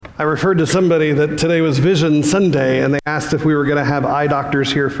I referred to somebody that today was Vision Sunday, and they asked if we were going to have eye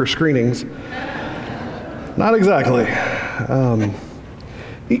doctors here for screenings. Not exactly.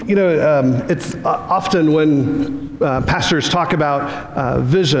 It's often when pastors talk about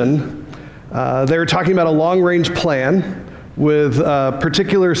vision, they're talking about a long-range plan with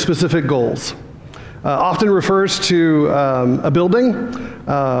particular specific goals. Often refers to a building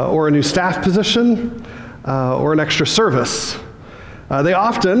or a new staff position or an extra service. They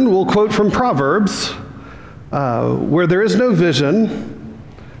often will quote from Proverbs, where there is no vision,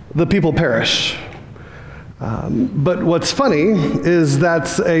 the people perish. But what's funny is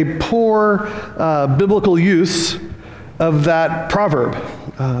that's a poor biblical use of that proverb.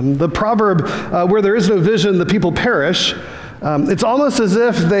 The proverb, where there is no vision, the people perish, it's almost as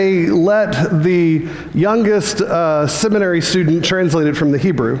if they let the youngest seminary student translate it from the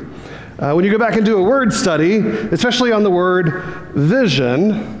Hebrew. When you go back and do a word study, especially on the word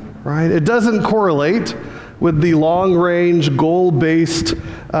vision, right, it doesn't correlate with the long-range, goal-based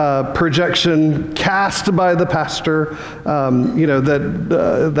projection cast by the pastor.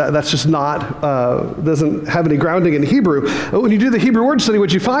 That's just not, doesn't have any grounding in Hebrew. But when you do the Hebrew word study,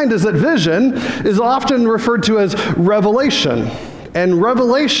 what you find is that vision is often referred to as revelation. And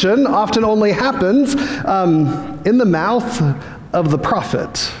revelation often only happens in the mouth of the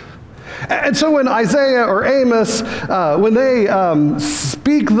prophet. And so when Isaiah or Amos, when they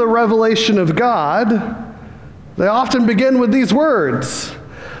speak the revelation of God, they often begin with these words,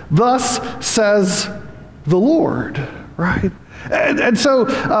 "Thus says the Lord," right? And so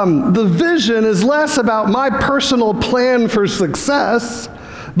the vision is less about my personal plan for success,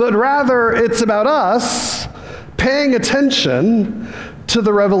 but rather it's about us paying attention to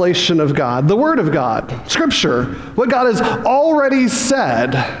the revelation of God, the Word of God, Scripture, what God has already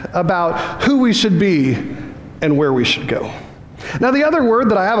said about who we should be and where we should go. Now, the other word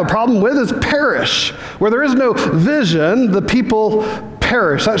that I have a problem with is perish. Where there is no vision, the people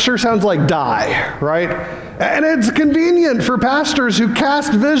perish. That sure sounds like die, right? And it's convenient for pastors who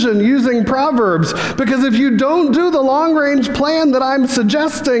cast vision using Proverbs, because if you don't do the long-range plan that I'm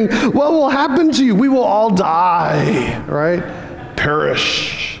suggesting, what will happen to you? We will all die, right?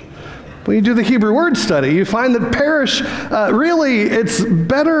 Perish. When you do the Hebrew word study, you find that perish, really, it's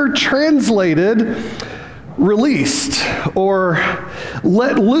better translated released, or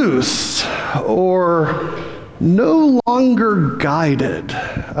let loose, or no longer guided.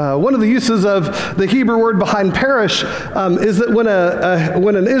 One of the uses of the Hebrew word behind perish is that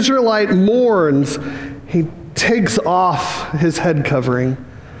when an Israelite mourns, he takes off his head covering.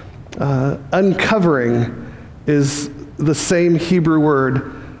 Uncovering is the same Hebrew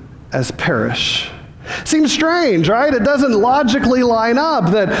word as perish. Seems strange, right? It doesn't logically line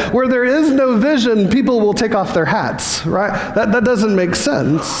up that where there is no vision, people will take off their hats, right? That doesn't make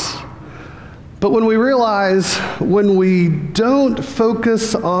sense. But when we realize when we don't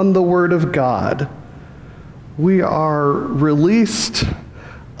focus on the Word of God, we are released,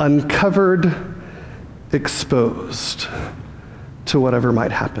 uncovered, exposed to whatever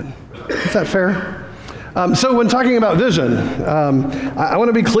might happen. Is that fair? So when talking about vision, I want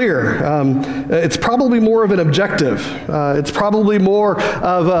to be clear. It's probably more of an objective. It's probably more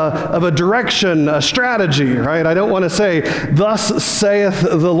of a direction, a strategy, right? I don't want to say, "Thus saith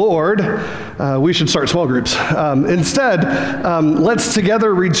the Lord." We should start small groups. Instead, let's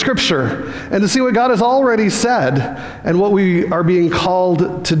together read Scripture and to see what God has already said and what we are being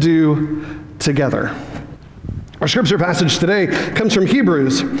called to do together. Our scripture passage today comes from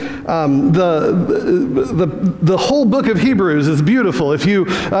Hebrews. The whole book of Hebrews is beautiful. If you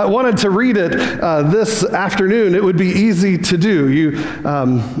wanted to read it this afternoon, it would be easy to do. You,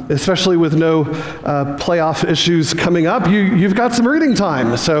 especially with no playoff issues coming up, you've got some reading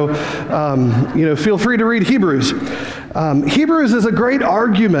time. So, feel free to read Hebrews. Hebrews is a great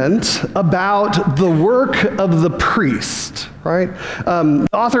argument about the work of the priest, right? The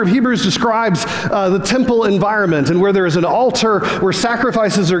author of Hebrews describes the temple environment and where there is an altar, where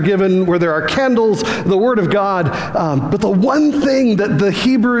sacrifices are given, where there are candles, the Word of God. But the one thing that the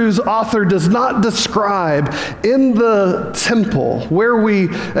Hebrews author does not describe in the temple, where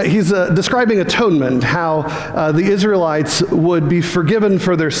he's describing atonement, how the Israelites would be forgiven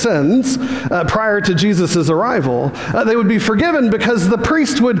for their sins prior to Jesus' arrival. They would be forgiven because the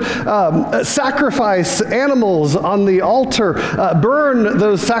priest would sacrifice animals on the altar, burn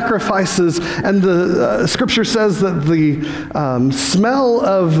those sacrifices, and the scripture says that the smell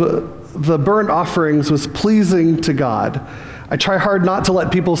of the burnt offerings was pleasing to God. I try hard not to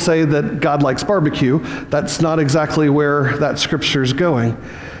let people say that God likes barbecue. That's not exactly where that scripture's going.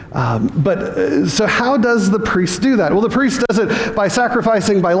 So how does the priest do that? Well, the priest does it by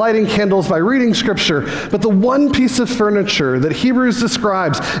sacrificing, by lighting candles, by reading scripture. But the one piece of furniture that Hebrews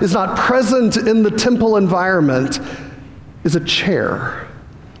describes is not present in the temple environment is a chair.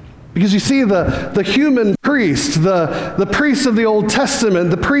 Because you see, the human priest, the priest of the Old Testament,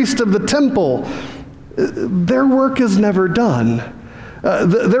 the priest of the temple, their work is never done.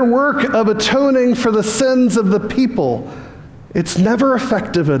 Their work of atoning for the sins of the people, it's never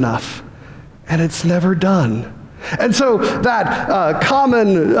effective enough, and it's never done. And so that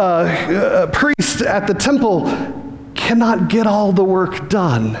common priest at the temple cannot get all the work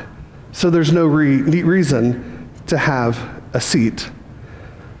done. So there's no reason to have a seat.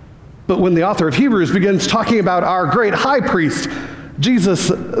 But when the author of Hebrews begins talking about our great high priest, Jesus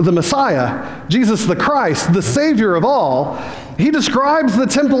the Messiah, Jesus the Christ, the Savior of all, he describes the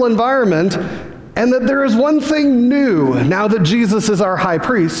temple environment and that there is one thing new now that Jesus is our high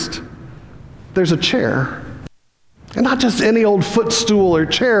priest. There's a chair. And not just any old footstool or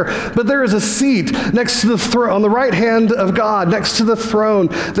chair, but there is a seat next to the throne, on the right hand of God, next to the throne,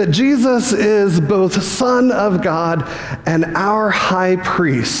 that Jesus is both Son of God and our high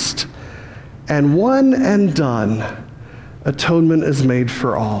priest. And one and done, atonement is made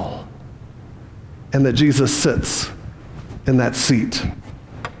for all. And that Jesus sits in that seat.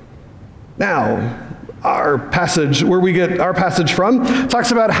 Now, our passage, where we get our passage from,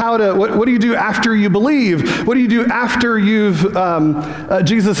 talks about what do you do after you believe? What do you do after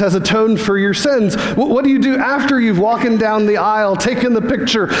Jesus has atoned for your sins? What do you do after you've walked down the aisle, taken the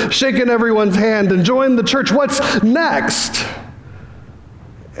picture, shaken everyone's hand, and joined the church? What's next?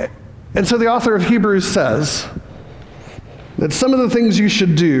 And so the author of Hebrews says that some of the things you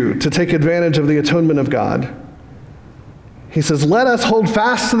should do to take advantage of the atonement of God, he says, let us hold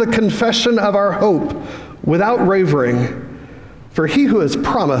fast to the confession of our hope without wavering, for he who has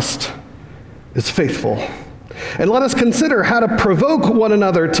promised is faithful. And let us consider how to provoke one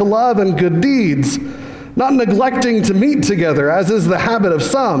another to love and good deeds, not neglecting to meet together, as is the habit of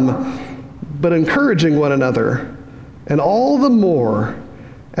some, but encouraging one another, and all the more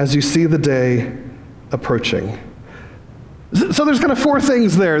as you see the day approaching. So there's kind of four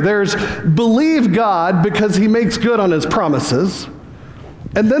things there. There's believe God because he makes good on his promises.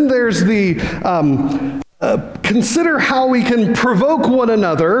 And then there's the consider how we can provoke one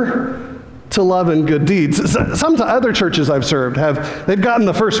another to love and good deeds. Some other churches I've served they've gotten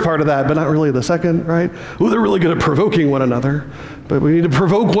the first part of that, but not really the second, right? Ooh, they're really good at provoking one another, but we need to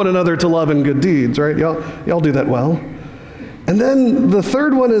provoke one another to love and good deeds, right? Y'all do that well. And then the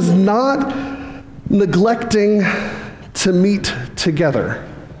third one is not neglecting to meet together.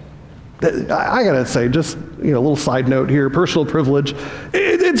 I gotta say, just a little side note here, personal privilege.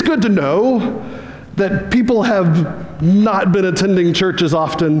 It's good to know that people have not been attending church as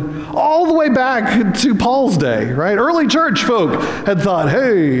often all the way back to Paul's day, right? Early church folk had thought,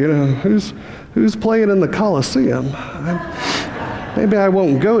 hey, who's playing in the Colosseum? Maybe I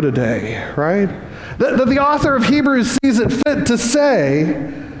won't go today, right? That the author of Hebrews sees it fit to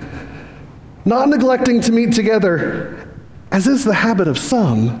say, not neglecting to meet together, as is the habit of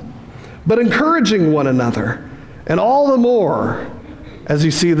some, but encouraging one another, and all the more as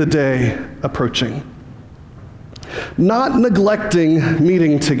you see the day approaching. Not neglecting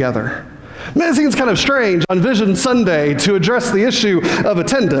meeting together. I think it's kind of strange on Vision Sunday to address the issue of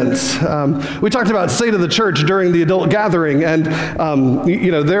attendance. We talked about State of the Church during the adult gathering, and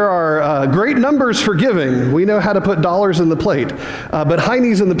there are great numbers for giving. We know how to put dollars in the plate, but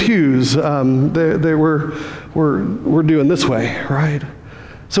heinies in the pews, we're doing this way, right?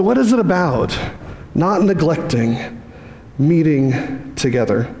 So what is it about? Not neglecting meeting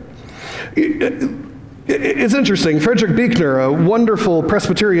together. It's interesting. Frederick Buechner, a wonderful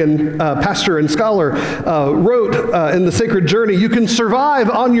Presbyterian pastor and scholar, wrote in The Sacred Journey, you can survive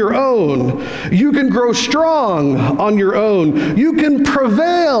on your own. You can grow strong on your own. You can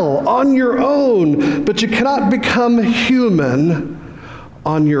prevail on your own, but you cannot become human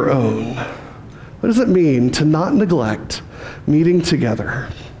on your own. What does it mean to not neglect meeting together?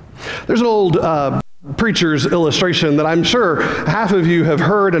 There's an old preacher's illustration that I'm sure half of you have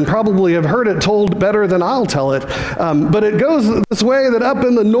heard and probably have heard it told better than I'll tell it. But it goes this way, that up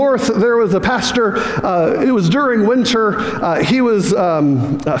in the north there was a pastor. It was during winter. He was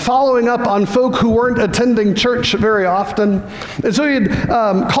following up on folk who weren't attending church very often. And so he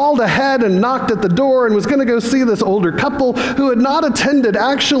had called ahead and knocked at the door and was going to go see this older couple who had not attended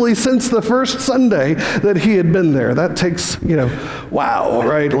actually since the first Sunday that he had been there. That takes, wow,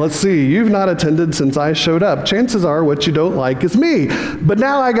 right? Let's see. You've not attended since I showed up. Chances are what you don't like is me. But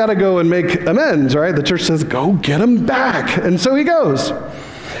now I got to go and make amends, right? The church says, go get him back. And so he goes.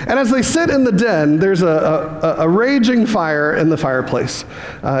 And as they sit in the den, there's a raging fire in the fireplace.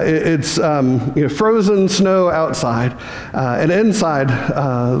 It's frozen snow outside, and inside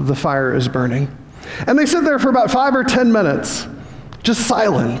the fire is burning. And they sit there for about 5 or 10 minutes, just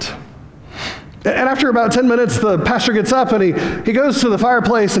silent. And after about 10 minutes, the pastor gets up and he goes to the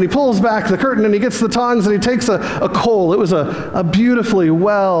fireplace and he pulls back the curtain and he gets the tongs and he takes a coal. It was a beautifully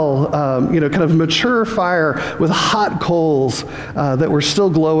kind of mature fire with hot coals that were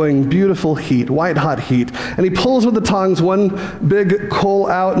still glowing, beautiful heat, white hot heat. And he pulls with the tongs one big coal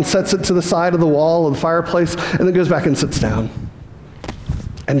out and sets it to the side of the wall of the fireplace and then goes back and sits down.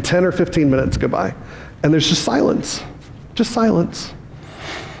 And 10 or 15 minutes go by and there's just silence.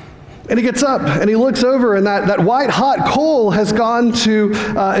 And he gets up and he looks over and that white hot coal has gone to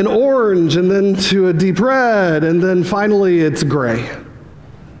an orange and then to a deep red and then finally it's gray.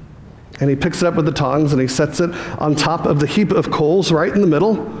 And he picks it up with the tongs and he sets it on top of the heap of coals right in the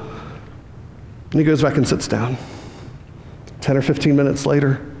middle. And he goes back and sits down. 10 or 15 minutes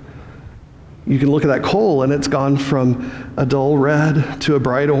later, you can look at that coal and it's gone from a dull red to a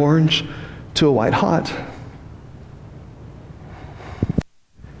bright orange to a white hot.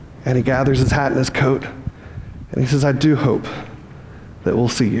 And he gathers his hat and his coat, and he says, I do hope that we'll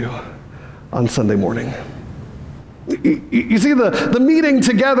see you on Sunday morning. You see, the meeting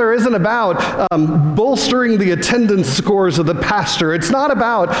together isn't about bolstering the attendance scores of the pastor. It's not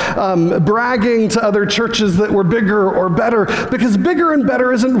about bragging to other churches that we're bigger or better, because bigger and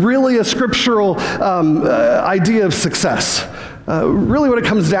better isn't really a scriptural idea of success. Really what it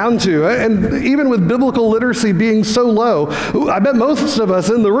comes down to, and even with biblical literacy being so low, I bet most of us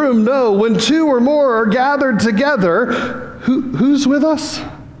in the room know when 2 or more are gathered together, who's with us?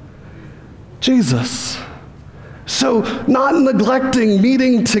 Jesus. So not neglecting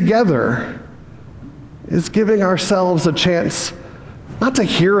meeting together is giving ourselves a chance not to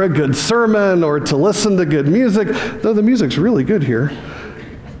hear a good sermon or to listen to good music, though the music's really good here.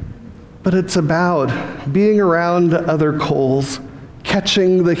 But it's about being around other coals,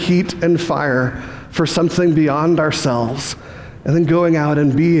 catching the heat and fire for something beyond ourselves, and then going out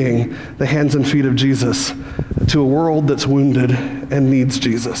and being the hands and feet of Jesus to a world that's wounded and needs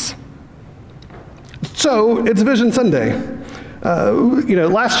Jesus. So it's Vision Sunday.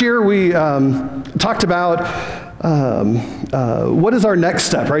 Last year we talked about what is our next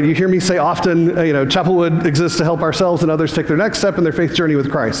step, right? You hear me say often, Chapelwood exists to help ourselves and others take their next step in their faith journey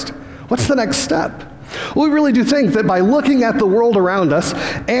with Christ. What's the next step? Well, we really do think that by looking at the world around us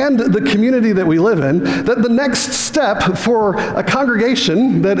and the community that we live in, that the next step for a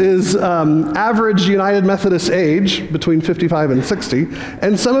congregation that is average United Methodist age, between 55 and 60,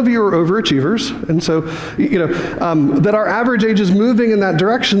 and some of you are overachievers, and so, that our average age is moving in that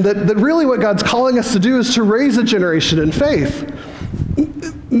direction, that really what God's calling us to do is to raise a generation in faith.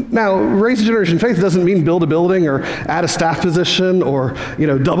 Now, raise a generation in faith doesn't mean build a building or add a staff position or,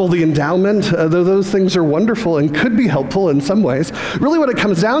 double the endowment, though those things are wonderful and could be helpful in some ways. Really what it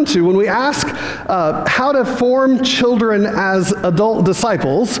comes down to when we ask how to form children as adult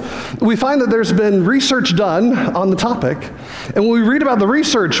disciples, we find that there's been research done on the topic. And when we read about the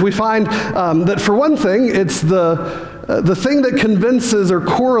research, we find that for one thing, it's the thing that convinces or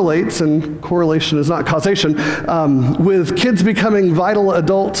correlates, and correlation is not causation, with kids becoming vital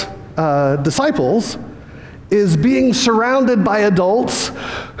adult disciples is being surrounded by adults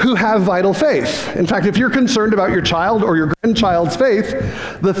who have vital faith. In fact, if you're concerned about your child or your grandchild's faith,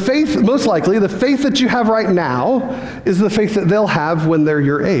 most likely, the faith that you have right now is the faith that they'll have when they're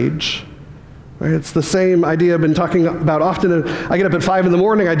your age. Right? It's the same idea I've been talking about often. I get up at 5 in the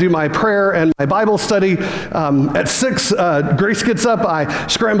morning, I do my prayer and my Bible study. At 6, Grace gets up, I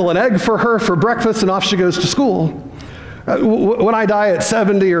scramble an egg for her for breakfast, and off she goes to school. When I die at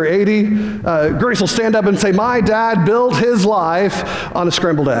 70 or 80, Grace will stand up and say, my dad built his life on a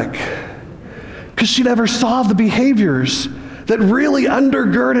scrambled egg. Because she never saw the behaviors that really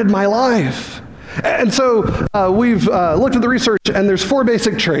undergirded my life. And so we've looked at the research, and there's 4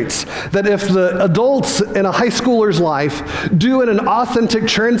 basic traits that if the adults in a high schooler's life do in an authentic,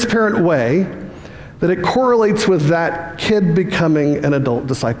 transparent way, that it correlates with that kid becoming an adult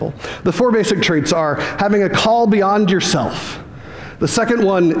disciple. The 4 basic traits are having a call beyond yourself. The second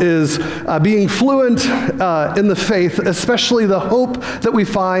one is being fluent in the faith, especially the hope that we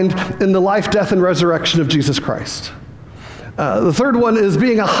find in the life, death, and resurrection of Jesus Christ. The third one is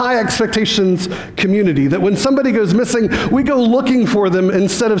being a high expectations community, that when somebody goes missing, we go looking for them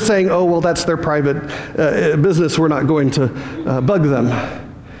instead of saying, oh, well, that's their private business, we're not going to bug them.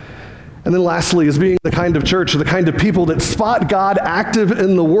 And then lastly is being the kind of church, or the kind of people that spot God active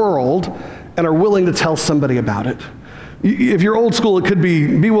in the world and are willing to tell somebody about it. If you're old school, it could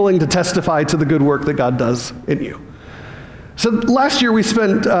be willing to testify to the good work that God does in you. So last year we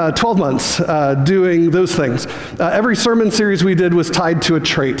spent 12 months doing those things. Every sermon series we did was tied to a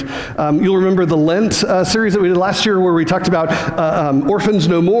trait. You'll remember the Lent series that we did last year where we talked about Orphans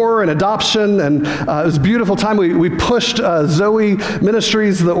No More and adoption, and it was a beautiful time. We pushed Zoe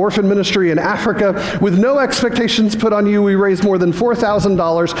Ministries, the orphan ministry in Africa, with no expectations put on you. We raised more than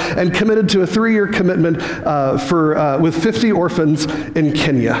 $4,000 and committed to a 3-year commitment with 50 orphans in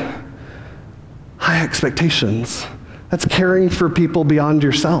Kenya. High expectations. That's caring for people beyond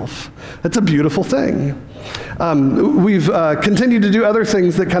yourself. That's a beautiful thing. We've continued to do other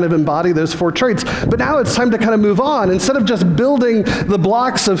things that kind of embody those 4 traits, but now it's time to kind of move on. Instead of just building the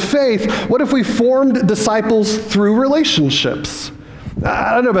blocks of faith, what if we formed disciples through relationships?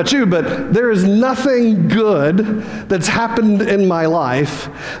 I don't know about you, but there is nothing good that's happened in my life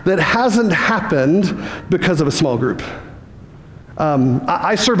that hasn't happened because of a small group.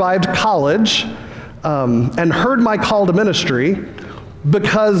 I survived college and heard my call to ministry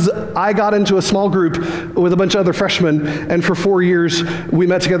because I got into a small group with a bunch of other freshmen, and for 4 years we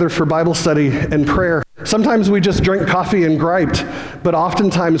met together for Bible study and prayer. Sometimes we just drank coffee and griped, but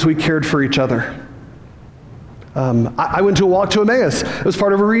oftentimes we cared for each other. I went to a walk to Emmaus. It was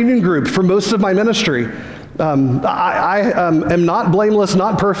part of a reunion group for most of my ministry. I am not blameless,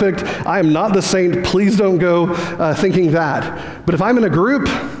 not perfect. I am not the saint. Please don't go thinking that. But if I'm in a group,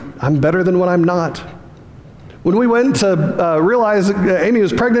 I'm better than when I'm not. When we went to realize Amy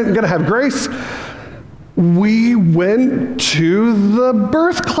was pregnant and going to have Grace, we went to the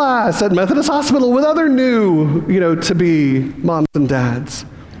birth class at Methodist Hospital with other new, to-be moms and dads.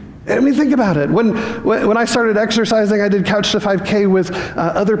 I mean, think about it. When I started exercising, I did Couch to 5K with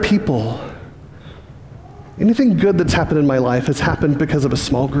other people. Anything good that's happened in my life has happened because of a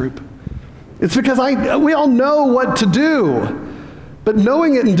small group. It's because we all know what to do. But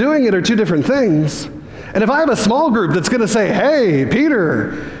knowing it and doing it are 2 different things. And if I have a small group that's going to say, hey,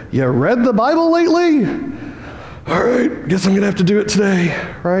 Peter, you read the Bible lately? All right, guess I'm going to have to do it today,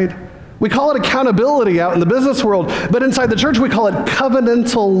 right? We call it accountability out in the business world, but inside the church we call it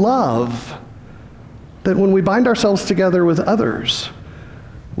covenantal love. That when we bind ourselves together with others,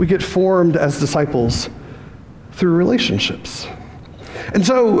 we get formed as disciples through relationships. And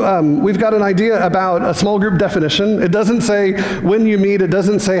so we've got an idea about a small group definition. It doesn't say when you meet. It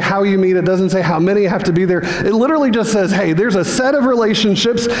doesn't say how you meet. It doesn't say how many have to be there. It literally just says, hey, there's a set of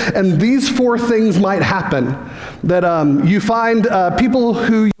relationships, and these 4 things might happen. That you find people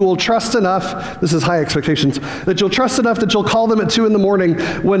who you will trust enough, this is high expectations, that you'll trust enough that you'll call them at 2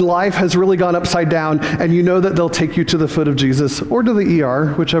 a.m. when life has really gone upside down, and you know that they'll take you to the foot of Jesus, or to the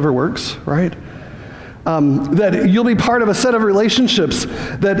ER, whichever works, right? That you'll be part of a set of relationships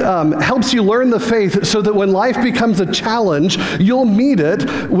that helps you learn the faith so that when life becomes a challenge, you'll meet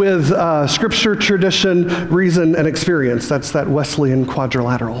it with scripture, tradition, reason, and experience. That's that Wesleyan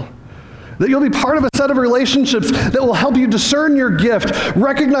quadrilateral. That you'll be part of a set of relationships that will help you discern your gift,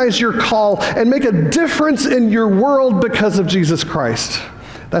 recognize your call, and make a difference in your world because of Jesus Christ.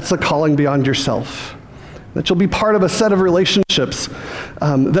 That's the calling beyond yourself. That you'll be part of a set of relationships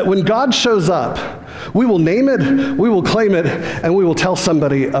that when God shows up, we will name it, we will claim it, and we will tell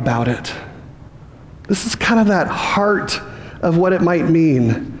somebody about it. This is kind of that heart of what it might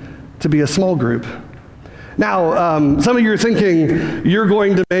mean to be a small group. Now, some of you are thinking you're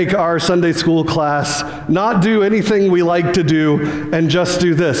going to make our Sunday school class not do anything we like to do and just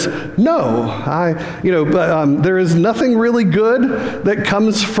do this. No, there is nothing really good that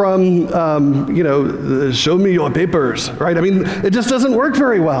comes from, show me your papers, right? I mean, it just doesn't work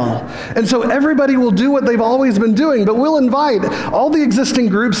very well. And so everybody will do what they've always been doing, but we'll invite all the existing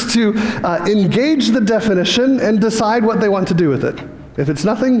groups to engage the definition and decide what they want to do with it. If it's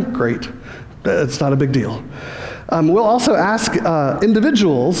nothing, great. It's not a big deal. We'll also ask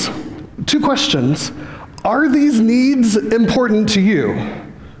individuals 2 questions. Are these needs important to you?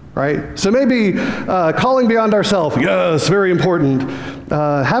 Right? So maybe calling beyond ourselves, yes, very important.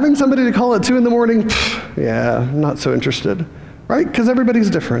 Having somebody to call at 2 a.m, yeah, not so interested. Right? Because everybody's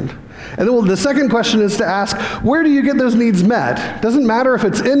different. And then the second question is to ask, where do you get those needs met? Doesn't matter if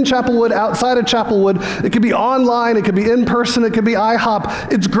it's in Chapelwood, outside of Chapelwood. It could be online, it could be in person, it could be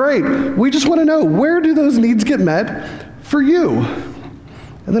IHOP. It's great. We just want to know, where do those needs get met for you?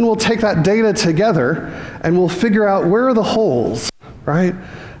 And then we'll take that data together and we'll figure out where are the holes, right?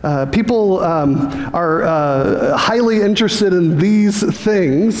 People are highly interested in these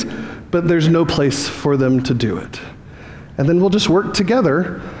things, but there's no place for them to do it. And then we'll just work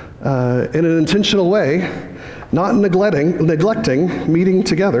together in an intentional way, not neglecting, meeting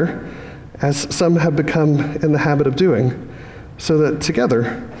together, as some have become in the habit of doing, so that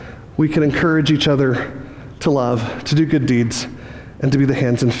together we can encourage each other to love, to do good deeds, and to be the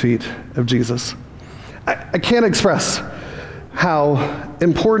hands and feet of Jesus. I can't express how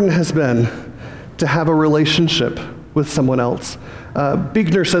important it has been to have a relationship with someone else.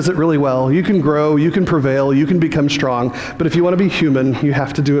 Buechner says it really well. You can grow, you can prevail, you can become strong, but if you want to be human, you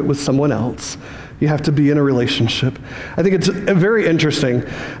have to do it with someone else. You have to be in a relationship. I think it's very interesting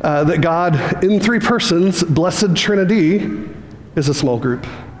that God, in three persons, blessed Trinity, is a small group.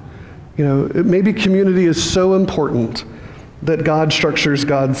 You know, maybe community is so important that God structures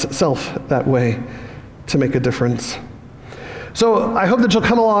God's self that way to make a difference. So I hope that you'll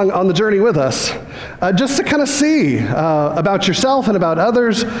come along on the journey with us, just to kind of see about yourself and about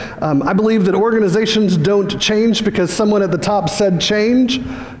others. I believe that organizations don't change because someone at the top said change,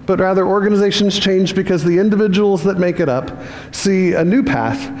 but rather organizations change because the individuals that make it up see a new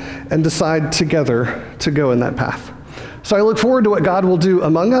path and decide together to go in that path. So I look forward to what God will do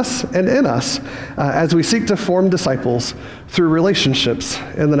among us and in us as we seek to form disciples through relationships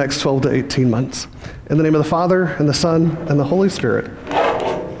in the next 12 to 18 months. In the name of the Father, and the Son, and the Holy Spirit.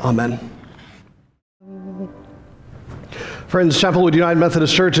 Amen. Friends, Chapelwood United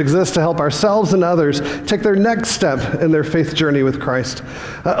Methodist Church exists to help ourselves and others take their next step in their faith journey with Christ.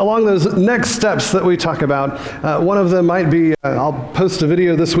 Along those next steps that we talk about, one of them might be, I'll post a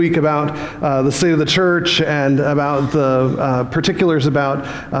video this week about the state of the church and about the particulars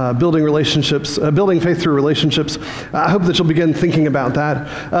about building relationships, building faith through relationships. I hope that you'll begin thinking about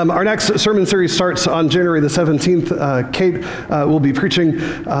that. Our next sermon series starts on January the 17th. Kate will be preaching.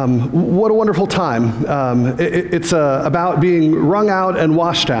 What a wonderful time. It's about being wrung out and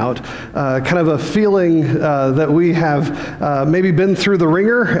washed out, kind of a feeling that we have maybe been through the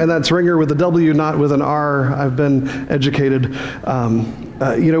ringer, and that's ringer with a W, not with an R. I've been educated.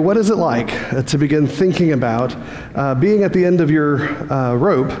 What is it like to begin thinking about being at the end of your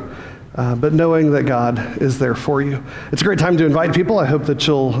rope, but knowing that God is there for you? It's a great time to invite people. I hope that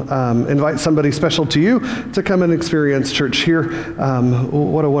you'll invite somebody special to you to come and experience church here.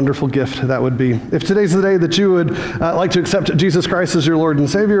 What a wonderful gift that would be. If today's the day that you would like to accept Jesus Christ as your Lord and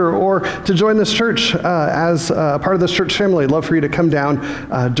Savior, or to join this church as a part of this church family, I'd love for you to come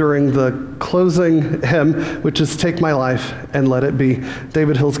down during the closing hymn, which is Take My Life and Let It Be.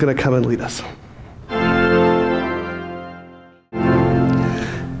 David Hill's going to come and lead us.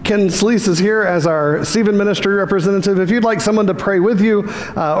 Ken Sleece is here as our Stephen Ministry representative. If you'd like someone to pray with you,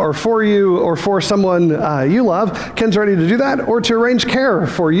 or for someone you love, Ken's ready to do that, or to arrange care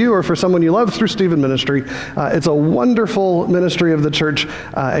for you or for someone you love through Stephen Ministry. It's a wonderful ministry of the church,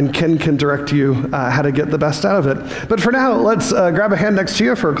 and Ken can direct you how to get the best out of it. But for now, let's grab a hand next to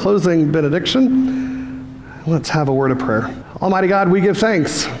you for a closing benediction. Let's have a word of prayer. Almighty God, we give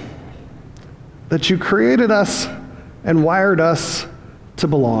thanks that you created us and wired us to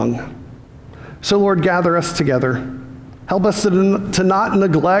belong. So Lord, gather us together. Help us to not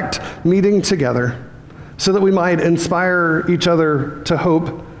neglect meeting together, so that we might inspire each other to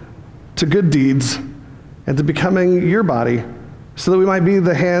hope, to good deeds, and to becoming your body, so that we might be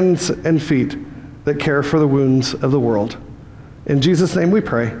the hands and feet that care for the wounds of the world. In Jesus' name we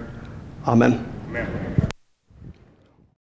pray. Amen.